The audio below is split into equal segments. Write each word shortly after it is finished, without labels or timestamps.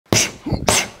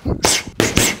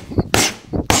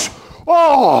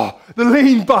Oh, the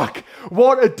lean back.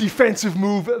 What a defensive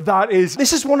move that is.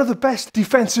 This is one of the best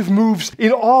defensive moves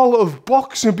in all of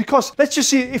boxing because let's just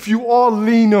say if you are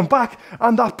leaning back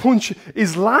and that punch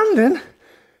is landing,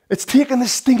 it's taking the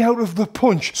sting out of the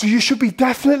punch. So you should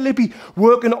definitely be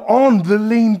working on the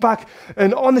lean back.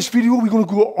 And on this video, we're going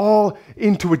to go all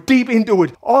into it, deep into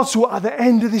it. Also, at the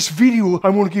end of this video,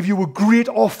 I'm going to give you a great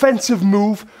offensive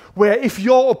move where if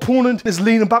your opponent is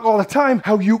leaning back all the time,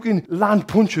 how you can land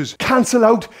punches, cancel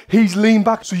out his lean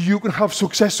back so you can have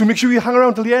success. So make sure you hang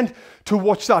around till the end to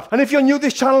watch that. And if you're new to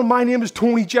this channel, my name is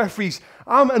Tony Jeffries.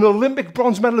 I'm an Olympic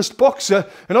bronze medalist boxer,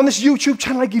 and on this YouTube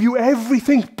channel I give you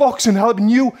everything boxing, helping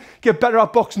you get better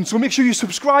at boxing. So make sure you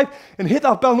subscribe and hit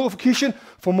that bell notification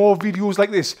for more videos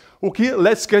like this. Okay,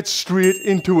 let's get straight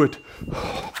into it.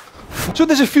 So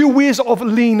there's a few ways of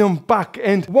leaning back,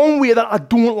 and one way that I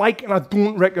don't like and I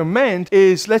don't recommend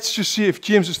is, let's just see if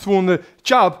James is throwing the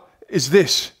jab, is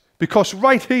this. Because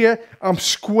right here, I'm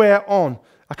square on.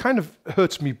 It kind of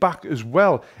hurts me back as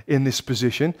well in this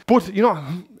position. But, you know,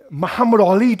 Muhammad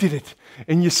Ali did it.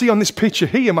 And you see on this picture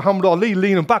here, Muhammad Ali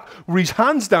leaning back with his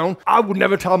hands down. I would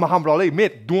never tell Muhammad Ali,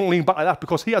 mate, don't lean back like that,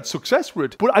 because he had success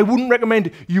with it. But I wouldn't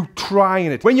recommend you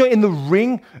trying it. When you're in the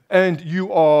ring and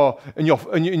you're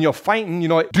fighting, you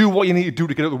know, do what you need to do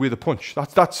to get out of the way of the punch.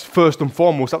 That's first and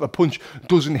foremost, that the punch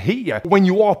doesn't hit you. When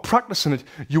you are practicing it,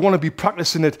 you want to be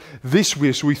practicing it this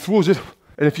way. So he throws it,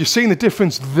 and if you're seeing the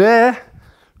difference there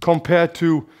compared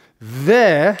to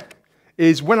there,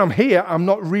 is when I'm here, I'm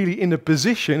not really in a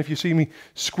position, if you see me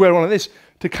square on like this,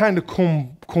 to kind of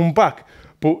come back.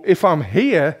 But if I'm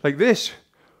here, like this,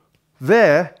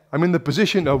 there, I'm in the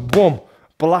position of, boom,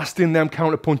 blasting them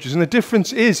counter punches. And the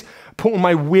difference is putting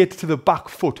my weight to the back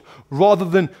foot, rather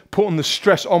than putting the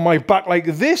stress on my back like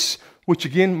this, which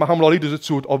again, Muhammad Ali does it,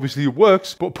 so it obviously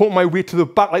works, but putting my weight to the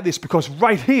back like this, because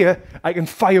right here, I can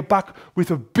fire back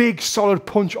with a big solid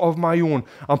punch of my own.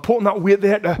 I'm putting that weight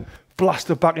there to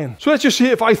blast it back in. So let's just say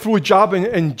if I throw a jab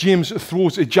and James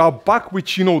throws a jab back,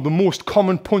 which, you know, the most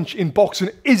common punch in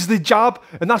boxing is the jab,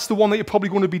 and that's the one that you're probably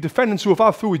going to be defending. So if I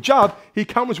throw a jab, he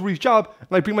counters with his jab,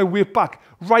 and I bring my weight back.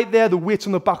 Right there, the weight's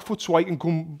on the back foot, so I can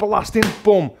come blasting,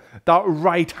 boom, that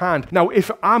right hand. Now, if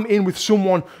I'm in with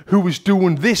someone who is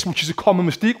doing this, which is a common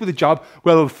mistake with the jab,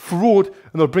 where they'll throw it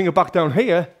and they'll bring it back down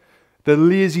here, the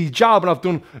lazy jab, and I've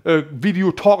done a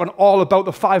video talking all about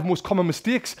the 5 most common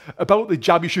mistakes about the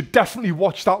jab. You should definitely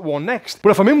watch that one next. But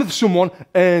if I'm in with someone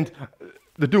and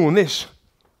they're doing this,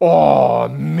 oh,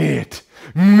 mate,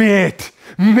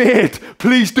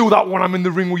 please do that when I'm in the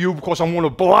ring with you, because I'm going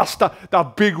to blast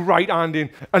that big right hand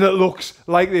in, and it looks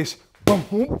like this. Bam,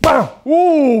 bam,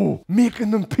 ooh,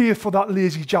 making them pay for that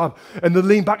lazy jab. And the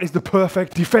lean back is the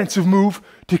perfect defensive move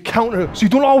to counter. So you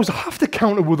don't always have to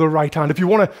counter with the right hand. If you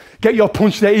want to get your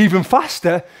punch there even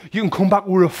faster, you can come back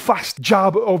with a fast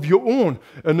jab of your own,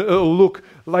 and it'll look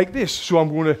like this. So I'm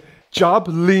going to jab,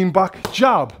 lean back,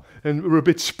 jab, and we're a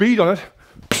bit speed on it.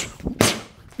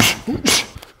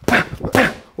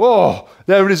 Oh,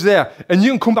 there it is there. And you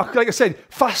can come back, like I said,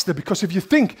 faster, because if you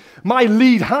think my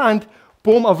lead hand,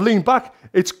 boom, I've leaned back,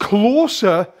 it's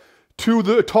closer to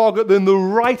the target than the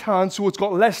right hand, so it's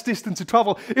got less distance to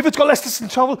travel. If it's got less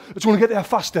distance to travel, it's going to get there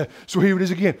faster. So here it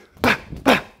is again.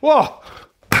 Whoa.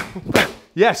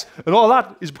 Yes, and all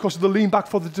that is because of the lean back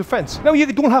for the defense. Now, you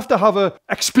don't have to have an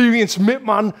experienced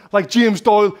man like James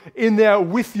Doyle in there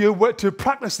with you to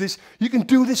practice this. You can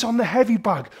do this on the heavy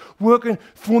bag, working,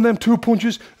 throwing them 2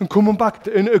 punches and coming back.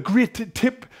 And a great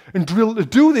tip and drill to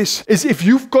do this is if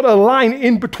you've got a line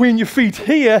in between your feet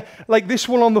here, like this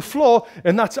one on the floor,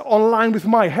 and that's on line with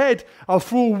my head, I'll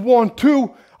throw 1,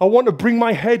 2. I want to bring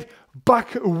my head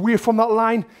back away from that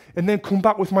line and then come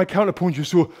back with my counter punches.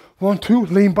 So 1, 2,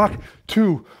 lean back,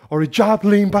 2, or a jab,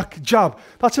 lean back, jab.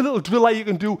 That's a little drill that you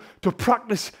can do to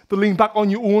practice the lean back on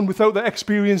your own without the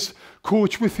experienced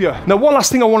coach with you. Now, one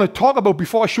last thing I want to talk about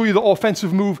before I show you the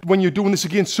offensive move when you're doing this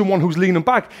against someone who's leaning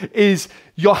back is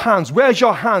your hands. Where's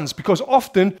your hands? Because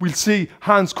often we'll see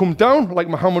hands come down like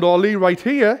Muhammad Ali right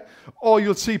here, or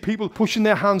you'll see people pushing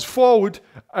their hands forward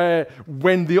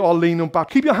when they are leaning back.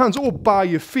 Keep your hands up by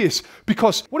your face,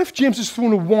 because what if James is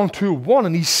throwing a 1, 2, 1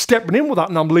 and he's stepping in with that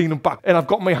and I'm leaning back and I've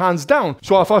got my hands down?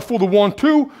 So if I throw the 1,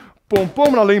 2, boom, boom,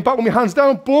 and I lean back with my hands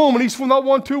down, boom, and he's throwing that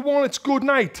 1, 2, 1, it's good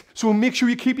night. So make sure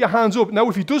you keep your hands up. Now,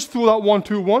 if he does throw that 1,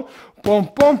 2, 1, boom,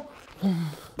 boom,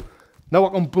 Now I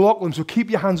can block them, so keep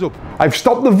your hands up. I've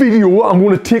stopped the video. I'm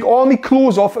going to take all my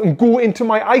clothes off and go into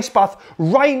my ice bath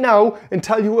right now and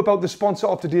tell you about the sponsor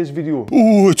of today's video.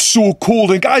 Oh, it's so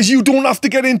cold. And guys, you don't have to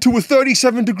get into a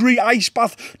 37-degree ice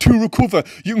bath to recover.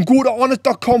 You can go to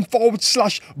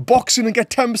onnit.com/boxing and get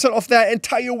 10% off their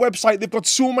entire website. They've got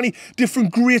so many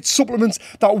different great supplements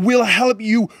that will help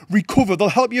you recover. They'll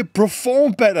help you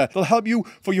perform better. They'll help you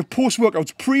for your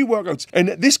post-workouts, pre-workouts. And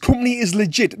this company is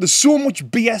legit. There's so much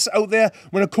BS out there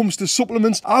when it comes to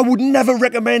supplements. I would never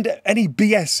recommend any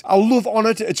BS. I love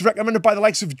Onnit. It's recommended by the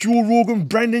likes of Joe Rogan,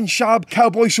 Brendan Schaub,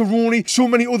 Cowboy Cerrone. So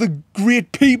many other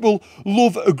great people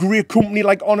love a great company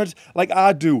like Onnit, like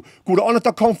I do. Go to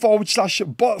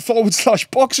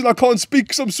onnit.com/boxing. I can't speak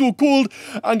because I'm so cold,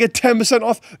 and get 10%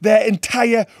 off their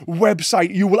entire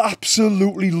website. You will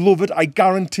absolutely love it. I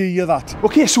guarantee you that.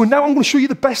 Okay, so now I'm going to show you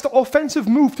the best offensive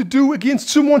move to do against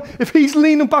someone. If he's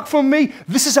leaning back from me,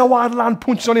 this is how I land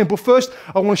punches on him. But first,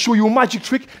 I want to show you a magic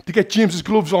trick to get James's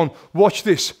gloves on. Watch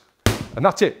this. And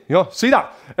that's it, you know, see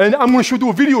that? And I'm going to do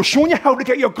a video showing you how to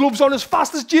get your gloves on as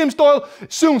fast as James Doyle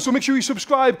soon. So make sure you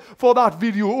subscribe for that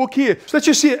video. Okay, so let's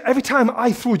just see it. Every time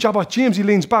I throw a jab at James, he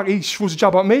leans back. He throws a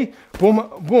jab at me. Boom,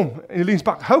 boom, and he leans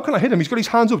back. How can I hit him? He's got his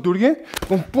hands up. Do it again.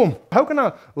 Boom, boom. How can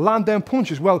I land them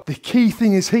punches? Well, the key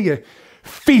thing is here,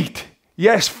 feet.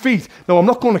 Yes, feet. Now, I'm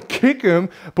not going to kick him,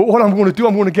 but what I'm going to do,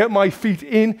 I'm going to get my feet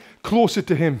in closer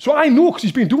to him. So I know, because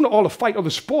he's been doing it all the fight or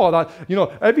the sport, that, you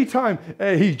know, every time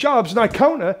he jabs and I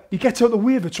counter, he gets out of the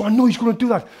way of it. So I know he's going to do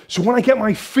that. So when I get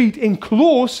my feet in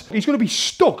close, he's going to be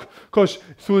stuck, because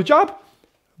through the jab,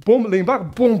 boom, lean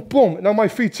back, boom, boom. Now my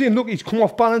feet's in. Look, he's come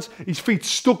off balance. His feet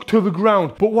stuck to the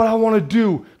ground. But what I want to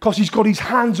do, because he's got his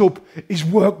hands up, is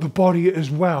work the body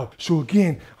as well. So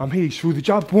again, I'm here. He's through the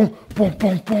jab. Boom, boom,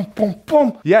 boom, boom, boom,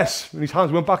 boom. Yes, and his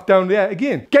hands went back down there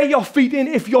again. Get your feet in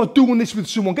if you're doing this with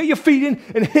someone. Get your feet in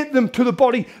and hit them to the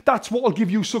body. That's what will give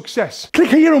you success.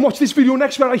 Click here and watch this video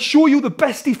next where I show you the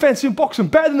best defense in boxing.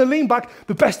 Better than the lean back,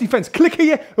 the best defense. Click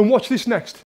here and watch this next.